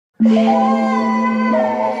Kids,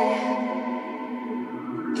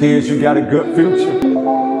 you got a good future.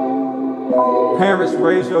 Parents,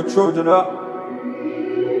 raise your children up.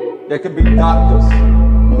 They can be doctors,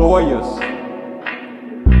 lawyers,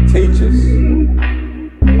 teachers,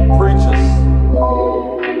 preachers,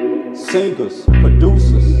 singers,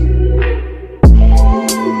 producers,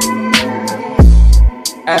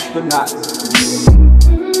 astronauts,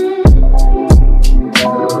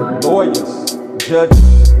 lawyers,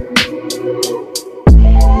 judges.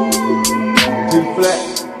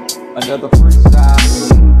 Deflect, another freestyle.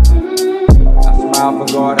 I smile for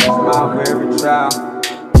God, I smile for every child.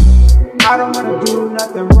 I don't wanna do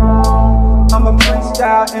nothing wrong. I'm a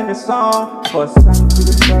freestyle in the song for St.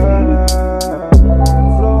 Petersburg,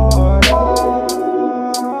 Florida,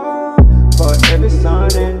 for every son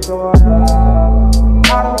and daughter. I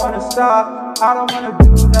don't wanna stop, I don't wanna do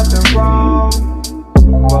nothing wrong.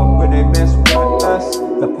 But when they mess with us,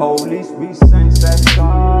 the police, we sing sad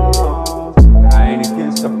songs. I ain't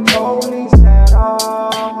against the police at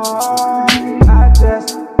all. I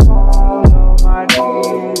just fall on my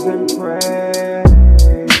knees and pray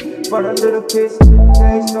for the little kids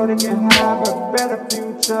today so they can have a better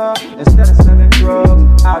future. Instead of selling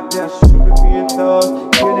drugs, out there shooting, being thugs,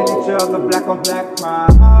 killing each other, black on black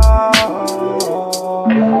crime.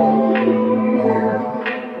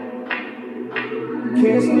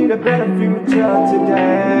 Kids need a better future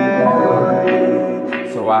today.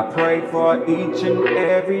 So I pray for each and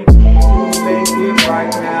every kid to make it right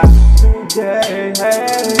now today.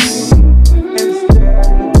 Instead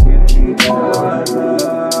of killing each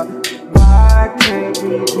other, why can't we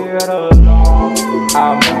get along? I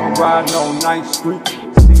remember riding on 9th Street,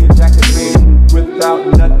 seeing Jacket Man without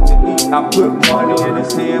nothing to eat. I put money in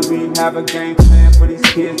his hand, we have a game plan for these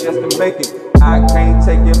kids just to make it. I can't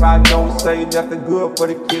take it if I don't say nothing good for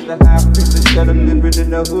the kids that have peace instead of living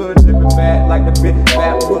in the hood, living bad like the big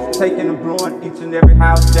bad wolf, taking and blowing each and every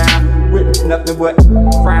house down with nothing but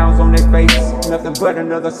frowns on their face, nothing but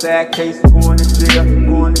another sad case. Going to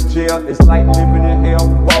jail, it's like living in hell,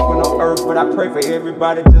 walking on earth. But I pray for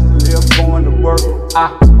everybody just to live, going to work.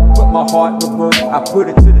 I put my heart to work, I put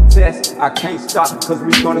it to the test. I can't stop, cause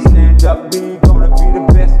we gonna stand up, we gonna be the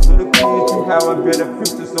best. To the kids, you have a better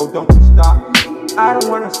future, so don't you stop. I don't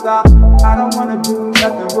wanna stop, I don't wanna do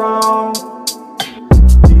nothing wrong.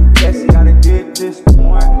 Yes, gotta get this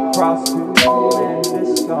point across to you in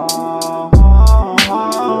this song.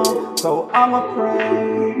 So I'ma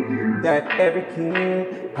pray that every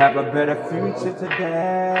kid have a better future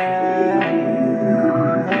today.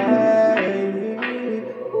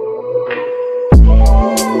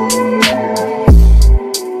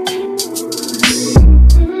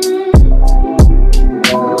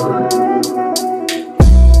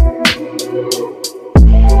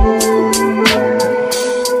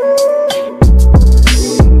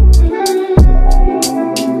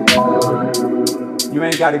 You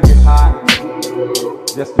ain't gotta get high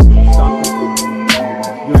just to do something.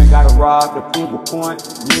 You ain't gotta rob to prove a point.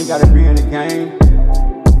 You ain't gotta be in the game.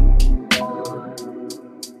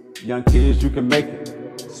 Young kids, you can make it.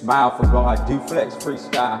 Smile for God, deflex,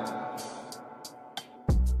 freestyle.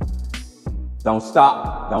 Don't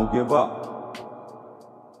stop, don't give up.